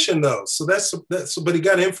musician though. So that's but he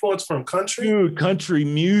got influence from country? Dude, country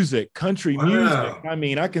music. I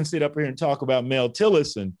mean, I can sit up here and talk about Mel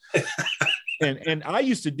Tillis and I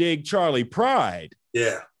used to dig Charley Pride.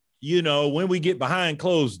 Yeah. When we get behind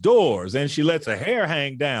closed doors and she lets her hair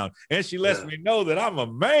hang down and she lets me know that I'm a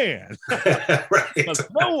man. Because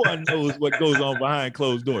no one knows what goes on behind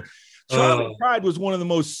closed doors. Charley Pride was one of the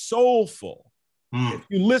most soulful. If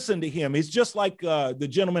you listen to him, he's just like the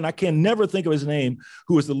gentleman, I can never think of his name,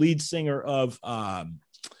 who is the lead singer of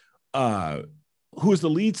Blood,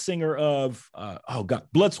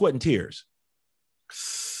 Sweat, and Tears.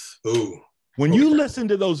 Ooh. When you listen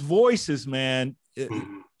to those voices, man,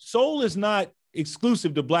 soul is not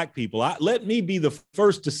exclusive to Black people. Let me be the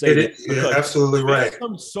first to say that. You're absolutely right.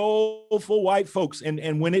 Some soulful white folks,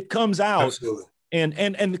 and when it comes out, absolutely.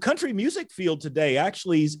 And the country music field today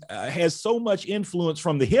actually has so much influence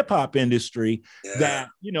from the hip hop industry that,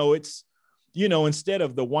 it's, instead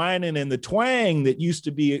of the whining and the twang that used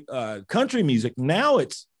to be country music, now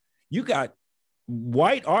you got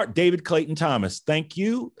white art. David Clayton Thomas. Thank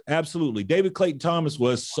you. Absolutely. David Clayton Thomas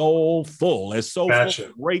was soulful, as soulful as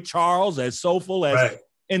Ray Charles, as soulful as,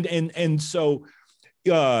 and so,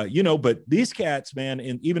 but these cats, man,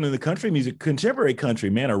 and even in the country music, contemporary country,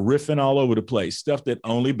 man, are riffing all over the place. Stuff that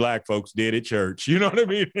only Black folks did at church. You know what I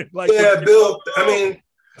mean? Bill. I mean,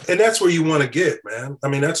 and that's where you want to get, man. I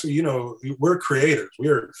mean, that's where, we're creators.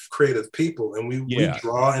 We're creative people, and we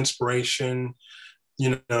draw inspiration.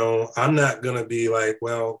 I'm not going to be like,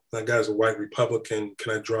 well, that guy's a white Republican.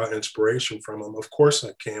 Can I draw inspiration from him? Of course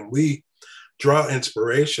I can. We draw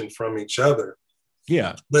inspiration from each other.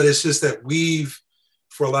 Yeah. But it's just that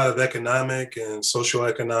for a lot of economic and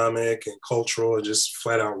socioeconomic and cultural and just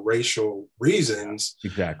flat out racial reasons,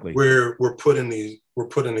 exactly, we're put in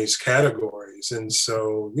these categories. And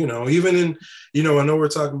so, even in, I know we're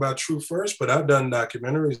talking about True First, but I've done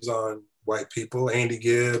documentaries on white people, Andy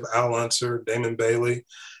Gibb, Al Unser, Damon Bailey,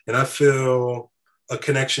 and I feel a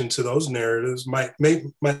connection to those narratives might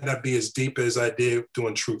not be as deep as I did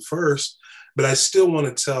doing True First, but I still want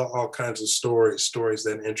to tell all kinds of stories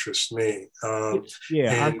that interest me. And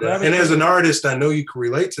as an artist, I know you can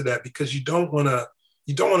relate to that because you don't want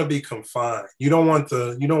to be confined. You don't want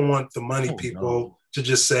the money people to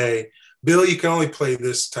just say, Bill, you can only play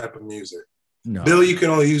this type of music. No. Bill, you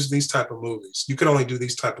can only use these type of movies. You can only do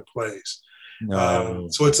these type of plays. No.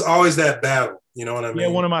 So it's always that battle. You know what I mean? Yeah,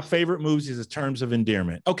 one of my favorite movies is Terms of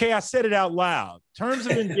Endearment. Okay, I said it out loud. Terms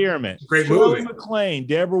of Endearment. Great movie. McClane,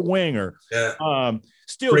 Deborah Winger. Yeah.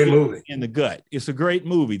 Still great movie. In the gut. It's a great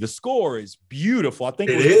movie. The score is beautiful. I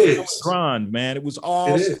think it is. Grand, man. It was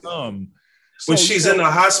awesome. When she's in the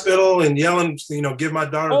hospital and yelling, give my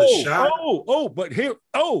daughter the shot.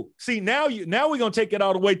 See, now we're gonna take it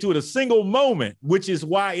all the way to a single moment, which is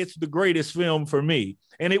why it's the greatest film for me.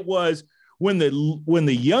 And it was when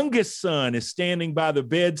the youngest son is standing by the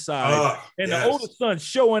bedside the oldest son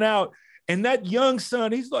showing out, and that young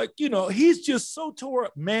son, he's like, he's just so tore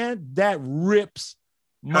up, man. That rips.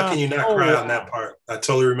 How can you not cry on that part? I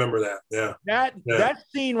totally remember that. Yeah. That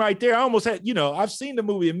scene right there, I almost had, I've seen the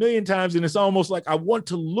movie a million times, and it's almost like I want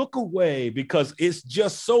to look away because it's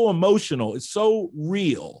just so emotional. It's so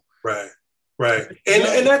real. Right.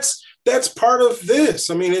 And that's part of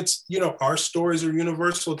this. I mean, it's, our stories are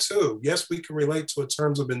universal too. Yes, we can relate to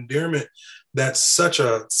Terms of Endearment. That's such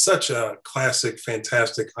a classic,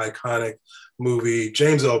 fantastic, iconic movie.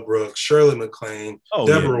 James L. Brooks, Shirley MacLaine,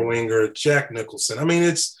 Deborah Winger, Jack Nicholson. I mean,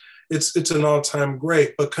 it's an all-time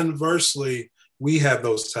great. But conversely, we have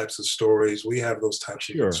those types of stories. We have those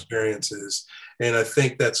types of experiences. And I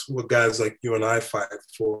think that's what guys like you and I fight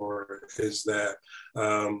for, is that,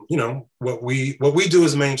 what we do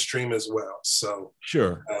is mainstream as well. So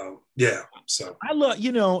sure. So I love,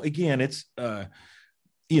 again, it's,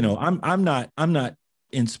 I'm not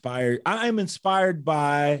inspired. I'm inspired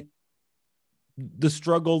by the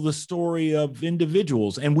struggle, the story of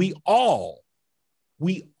individuals. And we all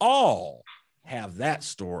have that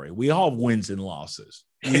story. We all have wins and losses.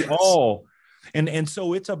 We all, and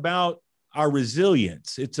so it's about our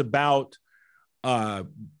resilience. It's about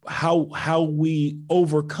how we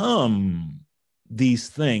overcome these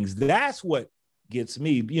things. That's what gets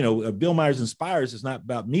me. Bill Myers Inspires is not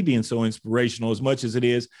about me being so inspirational as much as it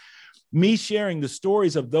is me sharing the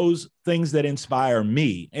stories of those things that inspire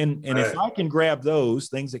me. And if I can grab those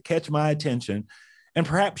things that catch my attention and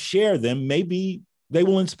perhaps share them, maybe they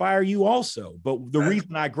will inspire you also. But the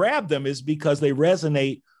reason I grab them is because they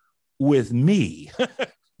resonate with me.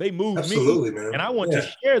 They move me, man. And I want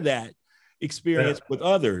to share that experience with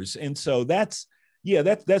others. And so that's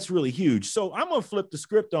really huge. So I'm going to flip the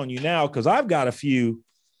script on you now, because I've got a few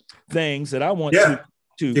things that I want to.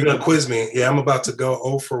 You're going to quiz me. Yeah, I'm about to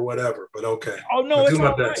go for whatever, but okay. Oh, no, it's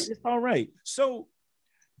all right. It's all right. So,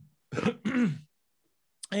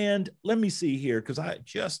 and let me see here, because I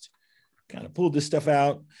just kind of pulled this stuff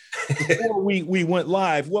out before we went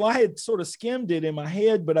live. Well, I had sort of skimmed it in my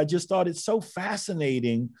head, but I just thought it's so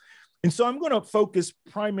fascinating. And so I'm going to focus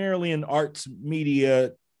primarily in arts,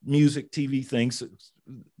 media, music, TV things,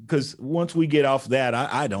 because once we get off that,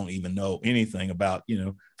 I don't even know anything about,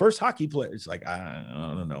 first hockey player. It's like, I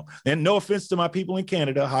don't know. And no offense to my people in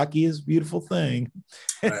Canada, hockey is a beautiful thing.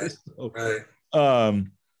 Right.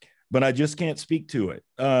 But I just can't speak to it.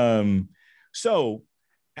 So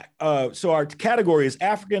our category is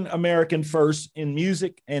African American first in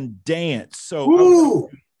music and dance. So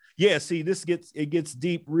see, it gets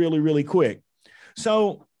deep really, really quick.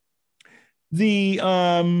 So the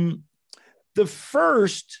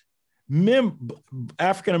first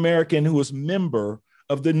African American who was member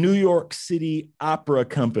of the New York City Opera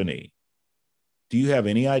Company. Do you have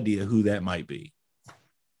any idea who that might be?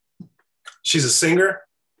 She's a singer?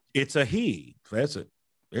 It's a he. There's a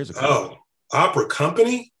Opera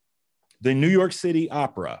Company? The New York City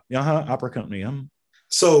Opera. Opera Company.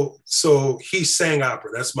 So he sang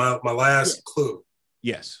opera. That's my last clue.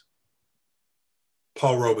 Yes.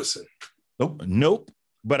 Paul Robeson. Nope.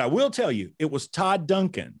 But I will tell you, it was Todd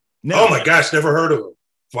Duncan. Now, oh my gosh, never heard of him.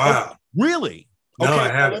 Wow. Really? No, I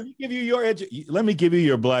haven't. Let me give you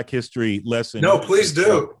your Black history lesson. No, please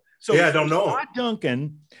do. So I don't know. Todd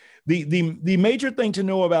Duncan, the major thing to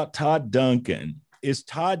know about Todd Duncan is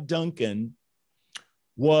Todd Duncan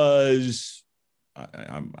was,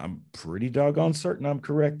 I'm pretty doggone certain I'm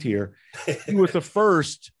correct here, he was the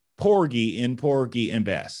first Porgy in Porgy and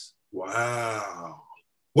Bess. Wow.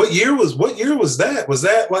 What year was that? Was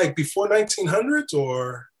that like before 1900s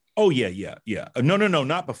or? Oh, yeah. No,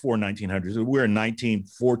 not before 1900s. We're in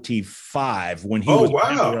 1945 when he was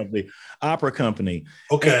member of the opera company.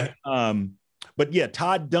 Okay. And, but yeah,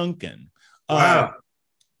 Todd Duncan. Wow.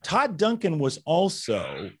 Todd Duncan was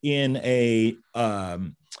also in a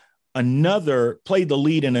played the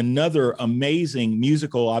lead in another amazing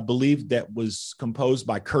musical, I believe, that was composed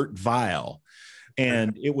by Kurt Weill,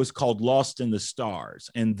 and it was called Lost in the Stars.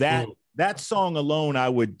 And that song alone, I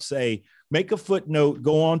would say, make a footnote,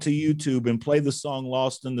 go on to YouTube and play the song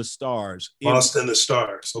Lost in the Stars. Lost in the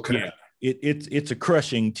Stars. Okay. Yeah. It's a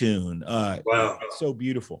crushing tune. Wow. It's so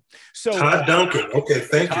beautiful. So Todd Duncan. Okay.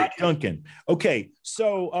 Thank you. Todd Duncan. Okay.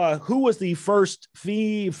 So who was the first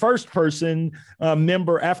person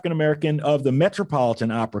member, African-American, of the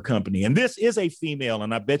Metropolitan Opera Company? And this is a female,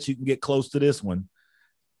 and I bet you can get close to this one.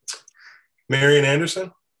 Marian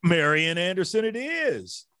Anderson? Marian Anderson it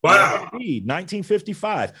is. Wow. Indeed,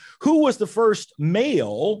 1955. Who was the first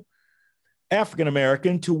male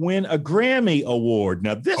African-American to win a Grammy Award?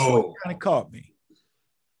 Now, this one kind of caught me.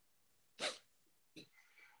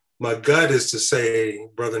 My gut is to say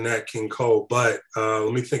Brother Nat King Cole, but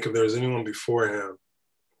let me think if there's anyone before him.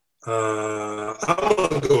 I'm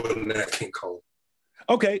going to go with Nat King Cole.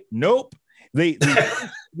 Okay, nope.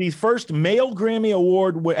 The first male Grammy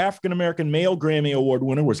Award, African-American male Grammy Award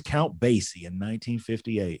winner was Count Basie in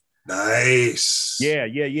 1958. Nice.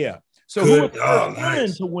 Yeah. So who was the first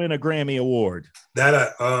woman to win a Grammy Award?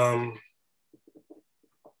 That I'm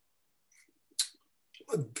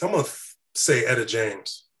gonna say Etta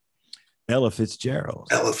James. Ella Fitzgerald.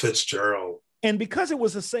 And because it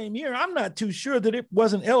was the same year, I'm not too sure that it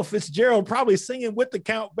wasn't Ella Fitzgerald probably singing with the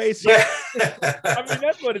Count Basie. I mean,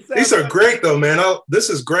 that's what it sounds These are great though, man. This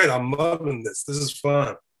is great. I'm loving this. This is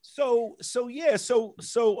fun. So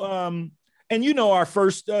and you know our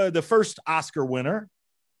the first Oscar winner.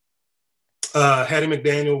 Hattie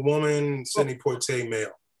McDaniel, woman, Sidney Poitier,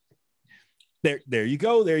 male. There you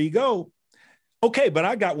go. Okay, but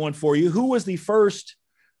I got one for you. Who was the first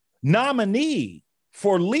nominee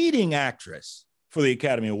for leading actress for the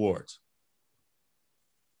Academy Awards?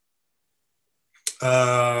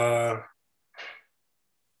 I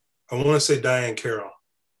want to say Diane Carroll.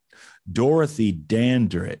 Dorothy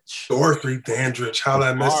Dandridge. How did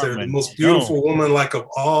I miss her? The most beautiful woman of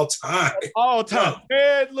all time.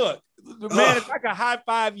 Man, look, man, if I could high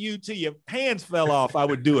five you till your hands fell off, I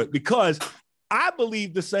would do it, because I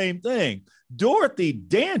believe the same thing. Dorothy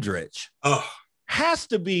Dandridge has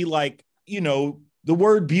to be the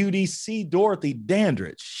word beauty. See Dorothy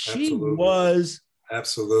Dandridge. She was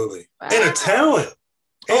absolutely and a talent.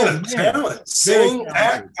 Sing,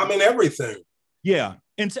 act, everything. Yeah.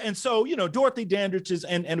 And so, Dorothy Dandridge is,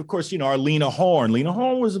 and of course, our Lena Horne. Lena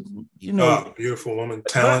Horne was, beautiful woman,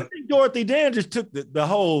 talent. I think Dorothy Dandridge took the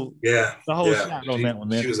whole shot on that one,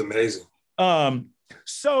 man. She was amazing.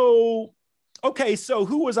 So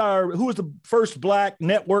who was the first Black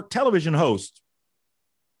network television host?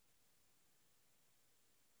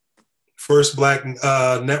 First Black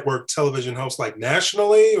network television host,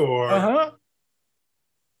 nationally, or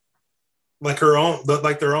their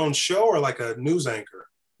own show, or a news anchor?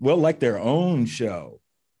 Well, their own show.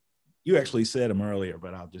 You actually said him earlier,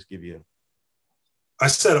 but I'll just give you. I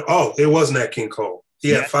said, it was Nat King Cole. He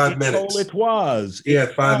had 5 minutes. It was. He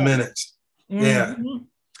had 5 minutes. Mm-hmm.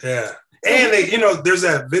 Yeah. And there's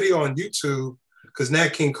that video on YouTube, because Nat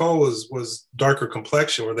King Cole was darker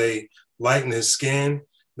complexion, where they lighten his skin.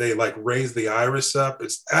 They raise the iris up.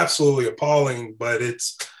 It's absolutely appalling, but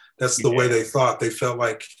that's the way they thought. They felt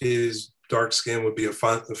like his dark skin would be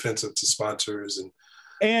offensive to sponsors and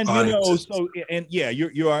audiences.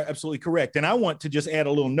 You are absolutely correct. And I want to just add a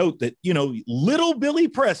little note that little Billy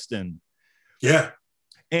Preston,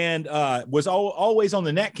 and was always on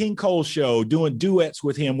the Nat King Cole show doing duets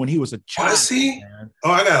with him when he was a child. Was he? Man.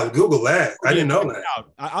 Oh, I gotta Google that. I didn't know that.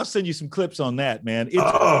 I'll send you some clips on that, man.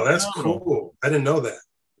 That's cool. I didn't know that.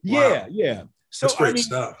 Wow. Yeah. So that's great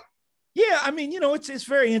stuff. Yeah, it's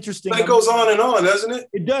very interesting. It goes on and on, doesn't it?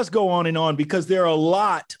 It does go on and on, because there are a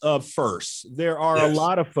lot of firsts. There are a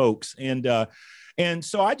lot of folks, and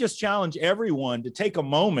so I just challenge everyone to take a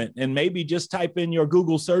moment and maybe just type in your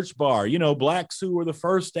Google search bar, Blacks who were the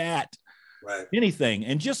first at anything,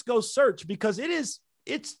 and just go search, because it's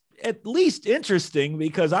at least interesting,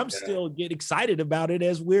 because I'm still get excited about it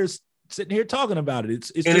as we're sitting here talking about it.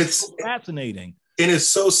 It's so fascinating. And it's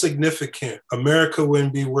so significant. America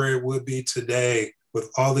wouldn't be where it would be today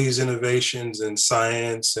with all these innovations in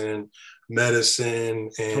science and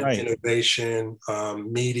medicine and innovation,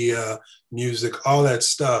 media, music, all that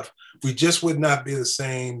stuff. We just would not be the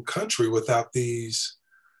same country without these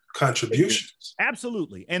contributions.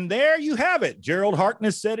 Absolutely. And there you have it. Gerald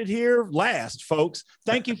Harkness said it here last, folks.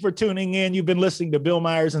 Thank you for tuning in. You've been listening to Bill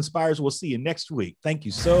Myers Inspires. We'll see you next week. Thank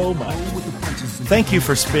you so much. Thank you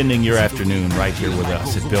for spending your afternoon right here with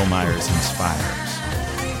us at Bill Myers Inspires.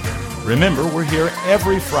 Remember, we're here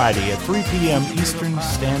every Friday at 3 p.m. Eastern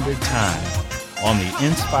Standard Time on the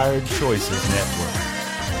Inspired Choices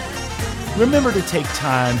Network. Remember to take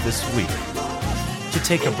time this week to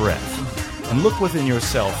take a breath and look within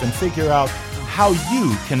yourself and figure out how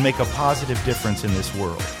you can make a positive difference in this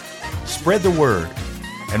world. Spread the word,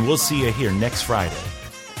 and we'll see you here next Friday.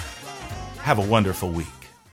 Have a wonderful week.